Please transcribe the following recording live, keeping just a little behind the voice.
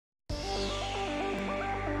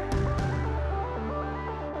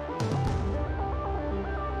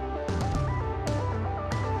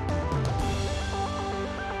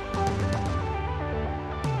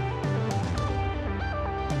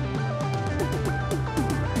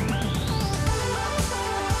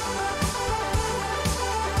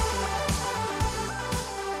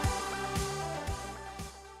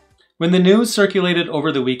When the news circulated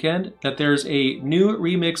over the weekend that there's a new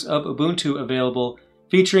remix of Ubuntu available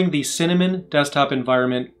featuring the Cinnamon desktop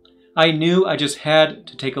environment, I knew I just had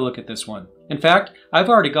to take a look at this one. In fact, I've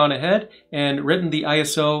already gone ahead and written the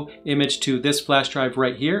ISO image to this flash drive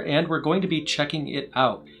right here, and we're going to be checking it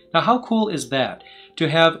out. Now, how cool is that? To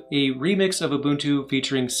have a remix of Ubuntu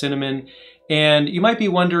featuring Cinnamon, and you might be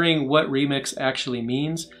wondering what remix actually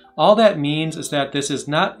means. All that means is that this is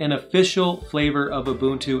not an official flavor of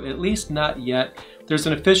Ubuntu, at least not yet. There's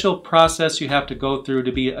an official process you have to go through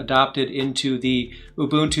to be adopted into the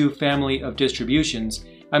Ubuntu family of distributions.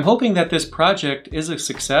 I'm hoping that this project is a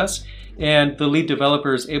success and the lead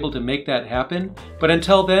developer is able to make that happen. But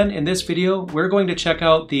until then, in this video, we're going to check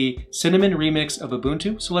out the Cinnamon remix of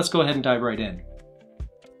Ubuntu. So let's go ahead and dive right in.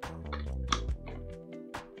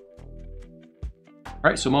 All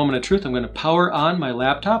right, so moment of truth, I'm going to power on my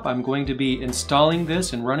laptop. I'm going to be installing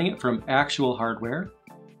this and running it from actual hardware.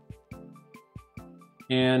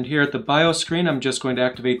 And here at the BIOS screen, I'm just going to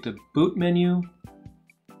activate the boot menu.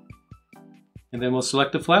 And then we'll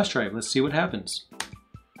select the flash drive. Let's see what happens.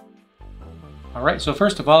 All right, so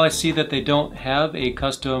first of all, I see that they don't have a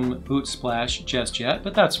custom boot splash just yet,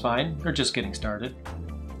 but that's fine. They're just getting started.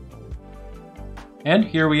 And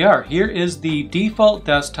here we are. Here is the default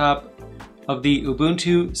desktop of the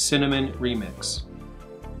Ubuntu Cinnamon remix.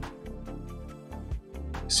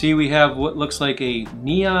 See, we have what looks like a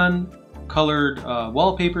neon colored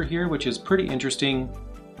wallpaper here, which is pretty interesting.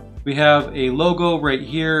 We have a logo right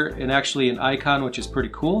here and actually an icon, which is pretty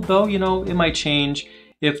cool, though, you know, it might change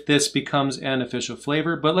if this becomes an official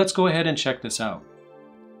flavor, but let's go ahead and check this out.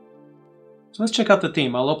 So let's check out the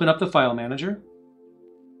theme. I'll open up the file manager.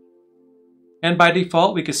 And by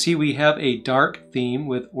default, we can see we have a dark theme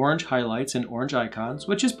with orange highlights and orange icons,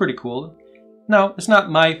 which is pretty cool. Now, it's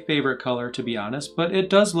not my favorite color, to be honest, but it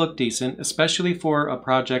does look decent, especially for a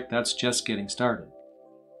project that's just getting started.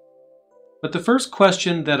 But the first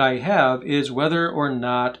question that I have is whether or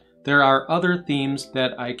not there are other themes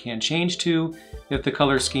that I can change to if the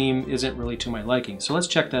color scheme isn't really to my liking. So let's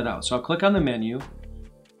check that out. So I'll click on the menu,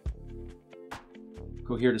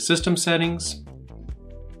 go here to System Settings,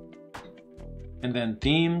 and then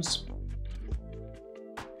Themes.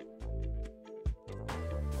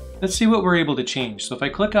 Let's see what we're able to change. So if I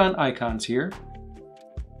click on icons here,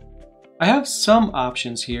 I have some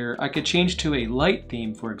options here. I could change to a light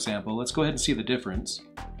theme, for example. Let's go ahead and see the difference.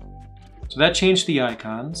 So that changed the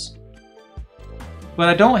icons. But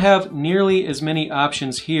I don't have nearly as many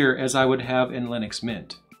options here as I would have in Linux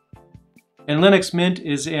Mint. And Linux Mint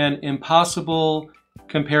is an impossible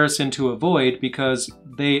comparison to avoid because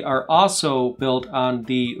they are also built on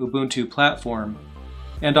the Ubuntu platform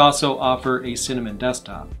and also offer a Cinnamon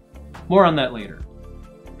desktop. More on that later.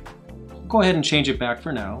 Go ahead and change it back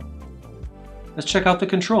for now. Let's check out the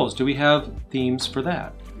controls. Do we have themes for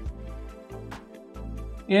that?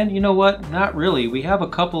 And you know what? Not really. We have a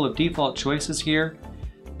couple of default choices here,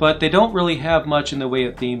 but they don't really have much in the way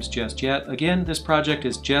of themes just yet. Again, this project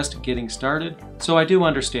is just getting started, so I do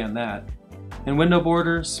understand that. In window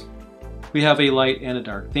borders, we have a light and a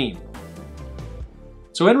dark theme.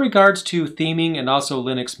 So in regards to theming and also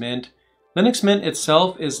Linux Mint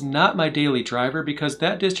itself is not my daily driver because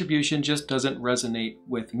that distribution just doesn't resonate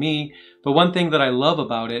with me. But one thing that I love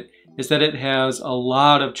about it is that it has a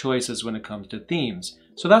lot of choices when it comes to themes.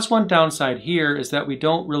 So that's one downside here, is that we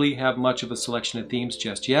don't really have much of a selection of themes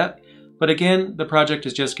just yet. But again, the project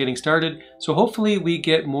is just getting started, so hopefully we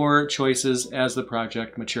get more choices as the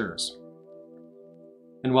project matures.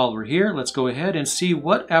 And while we're here, let's go ahead and see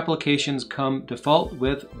what applications come default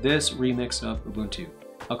with this remix of Ubuntu.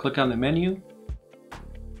 I'll click on the menu.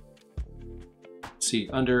 Let's see,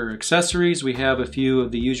 under accessories, we have a few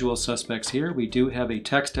of the usual suspects here. We do have a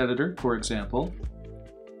text editor, for example.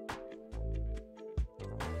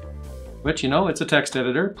 Which, you know, it's a text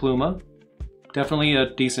editor, Pluma. Definitely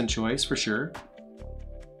a decent choice for sure.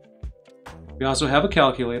 We also have a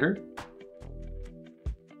calculator.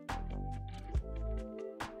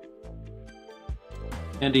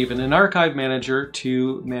 And even an archive manager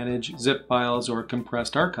to manage zip files or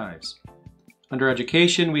compressed archives. Under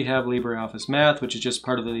education, we have LibreOffice Math, which is just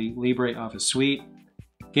part of the LibreOffice suite.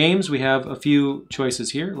 Games, we have a few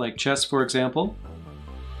choices here, like chess, for example.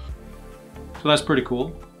 So that's pretty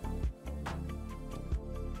cool.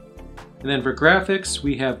 And then for graphics,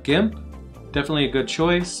 we have GIMP, definitely a good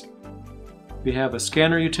choice. We have a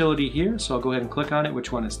scanner utility here, so I'll go ahead and click on it.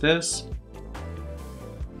 Which one is this?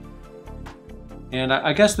 And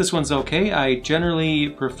I guess this one's okay. I generally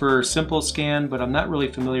prefer Simple Scan, but I'm not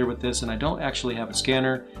really familiar with this, and I don't actually have a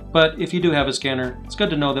scanner. But if you do have a scanner, it's good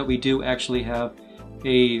to know that we do actually have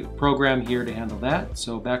a program here to handle that.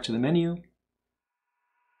 So back to the menu.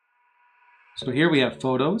 So here we have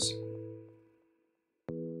photos.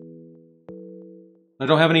 I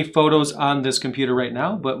don't have any photos on this computer right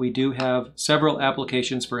now, but we do have several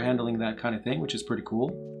applications for handling that kind of thing, which is pretty cool.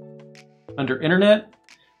 Under Internet,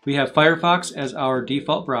 we have Firefox as our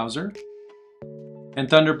default browser and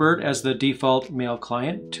Thunderbird as the default mail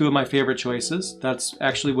client. Two of my favorite choices. That's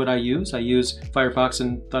actually what I use. I use Firefox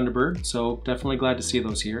and Thunderbird, so definitely glad to see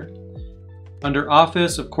those here. Under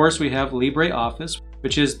Office, of course, we have LibreOffice,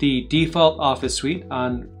 which is the default Office suite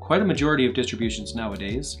on quite a majority of distributions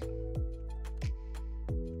nowadays.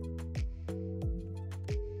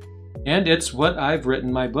 And it's what I've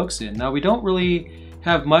written my books in. Now, we don't really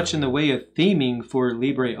have much in the way of theming for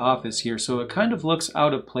LibreOffice here, so it kind of looks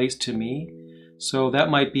out of place to me. So that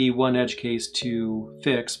might be one edge case to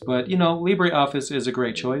fix, but you know, LibreOffice is a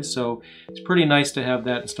great choice, so it's pretty nice to have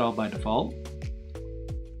that installed by default.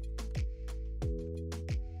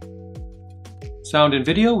 Sound and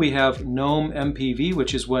video, we have GNOME MPV,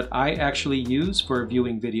 which is what I actually use for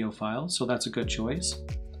viewing video files, so that's a good choice.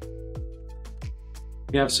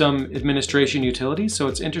 We have some administration utilities, so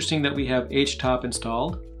it's interesting that we have htop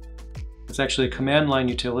installed. It's actually a command line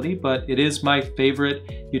utility, but it is my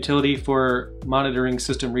favorite utility for monitoring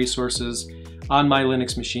system resources on my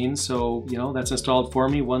Linux machine, so you know, that's installed for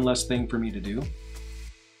me, one less thing for me to do.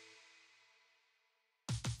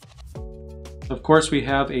 Of course, we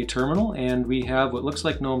have a terminal, and we have what looks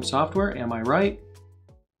like GNOME software. Am I right?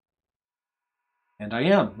 And I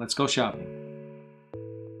am. Let's go shopping.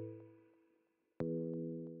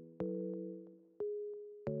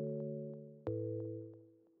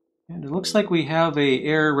 And it looks like we have an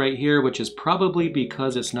error right here, which is probably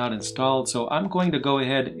because it's not installed. So I'm going to go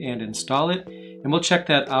ahead and install it, and we'll check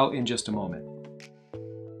that out in just a moment.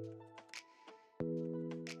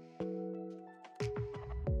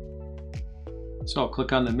 So I'll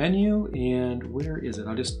click on the menu, and where is it?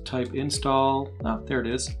 I'll just type install. Oh, there it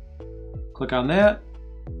is. Click on that.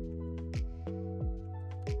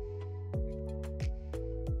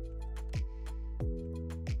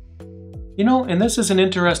 You know, and this is an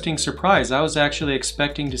interesting surprise. I was actually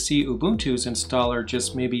expecting to see Ubuntu's installer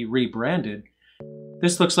just maybe rebranded.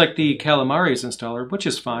 This looks like the Calamares installer, which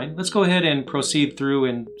is fine. Let's go ahead and proceed through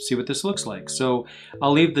and see what this looks like. So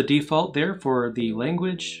I'll leave the default there for the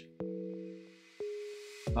language.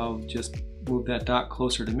 I'll just move that dot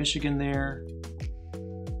closer to Michigan there.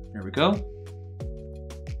 There we go.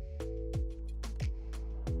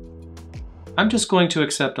 I'm just going to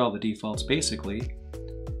accept all the defaults basically.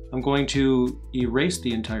 I'm going to erase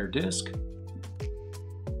the entire disk.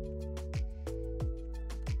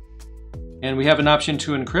 And we have an option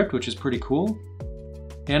to encrypt, which is pretty cool.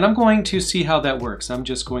 And I'm going to see how that works. I'm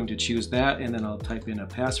just going to choose that, and then I'll type in a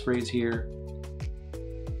passphrase here.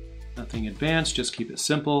 Nothing advanced, just keep it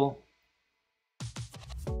simple.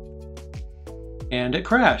 And it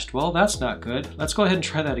crashed. Well, that's not good. Let's go ahead and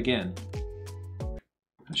try that again.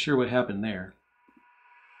 Not sure what happened there.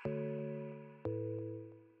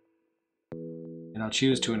 And I'll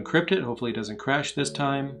choose to encrypt it. Hopefully it doesn't crash this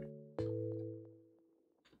time.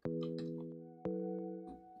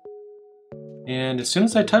 And as soon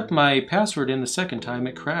as I typed my password in the second time,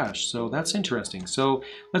 it crashed. So that's interesting. So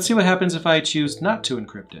let's see what happens if I choose not to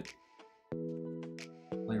encrypt it.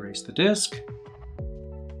 I'll erase the disk.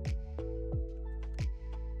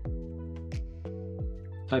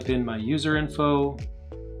 Type in my user info.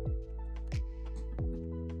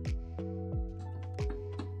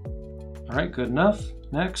 All right, good enough.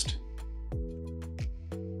 Next.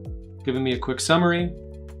 Giving me a quick summary.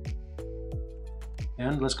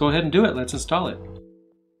 And let's go ahead and do it. Let's install it.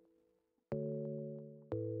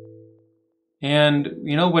 And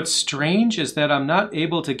you know what's strange is that I'm not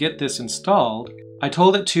able to get this installed. I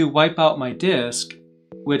told it to wipe out my disk,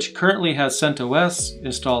 which currently has CentOS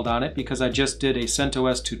installed on it because I just did a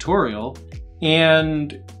CentOS tutorial,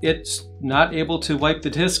 and it's not able to wipe the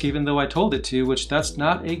disk even though I told it to, which that's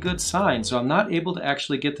not a good sign. So I'm not able to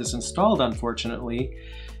actually get this installed, unfortunately,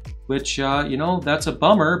 which, you know, that's a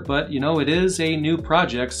bummer, but you know, it is a new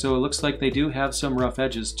project, so it looks like they do have some rough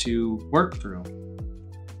edges to work through.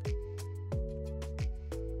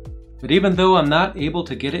 But even though I'm not able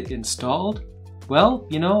to get it installed, well,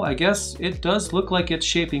 you know, I guess it does look like it's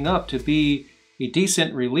shaping up to be a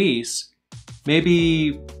decent release.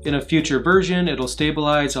 Maybe in a future version it'll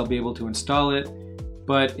stabilize, I'll be able to install it,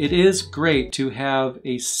 but it is great to have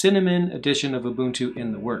a Cinnamon edition of Ubuntu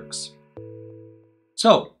in the works.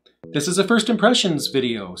 So, this is a first impressions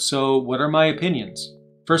video, so what are my opinions?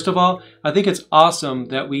 First of all, I think it's awesome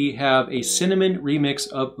that we have a Cinnamon remix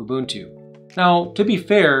of Ubuntu. Now, to be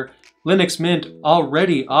fair, Linux Mint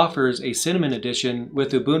already offers a Cinnamon edition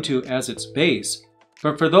with Ubuntu as its base.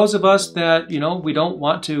 But for those of us that, we don't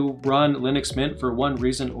want to run Linux Mint for one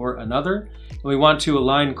reason or another, and we want to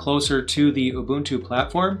align closer to the Ubuntu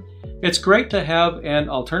platform, it's great to have an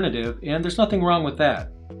alternative, and there's nothing wrong with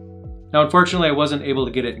that. Now, unfortunately, I wasn't able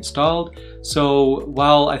to get it installed, so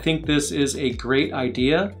while I think this is a great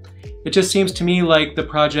idea, it just seems to me like the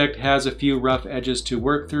project has a few rough edges to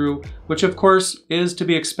work through, which of course is to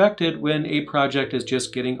be expected when a project is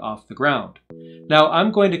just getting off the ground. Now,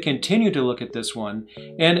 I'm going to continue to look at this one,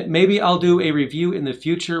 and maybe I'll do a review in the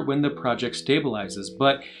future when the project stabilizes,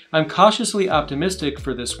 but I'm cautiously optimistic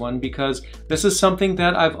for this one because this is something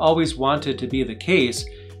that I've always wanted to be the case.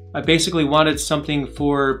 I basically wanted something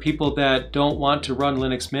for people that don't want to run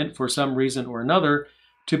Linux Mint for some reason or another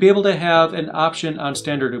to be able to have an option on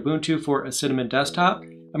standard Ubuntu for a Cinnamon desktop.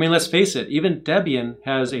 I mean, let's face it, even Debian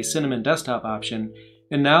has a Cinnamon desktop option,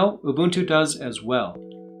 and now Ubuntu does as well.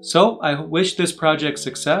 So I wish this project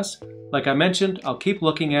success. Like I mentioned, I'll keep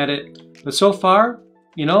looking at it, but so far,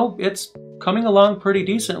 it's coming along pretty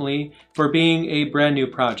decently for being a brand new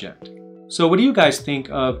project. So what do you guys think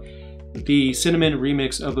of the Cinnamon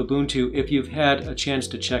remix of Ubuntu if you've had a chance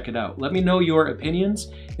to check it out? Let me know your opinions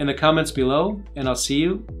in the comments below, and I'll see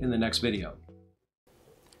you in the next video.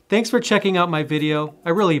 Thanks for checking out my video. I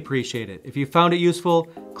really appreciate it. If you found it useful,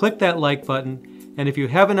 click that like button, and if you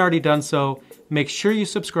haven't already done so, make sure you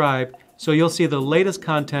subscribe so you'll see the latest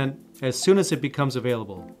content as soon as it becomes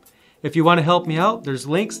available. If you want to help me out, there's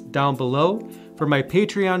links down below for my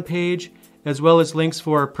Patreon page, as well as links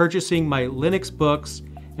for purchasing my Linux books,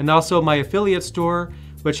 and also my affiliate store,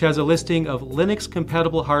 which has a listing of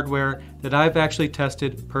Linux-compatible hardware that I've actually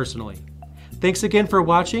tested personally. Thanks again for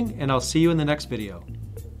watching, and I'll see you in the next video.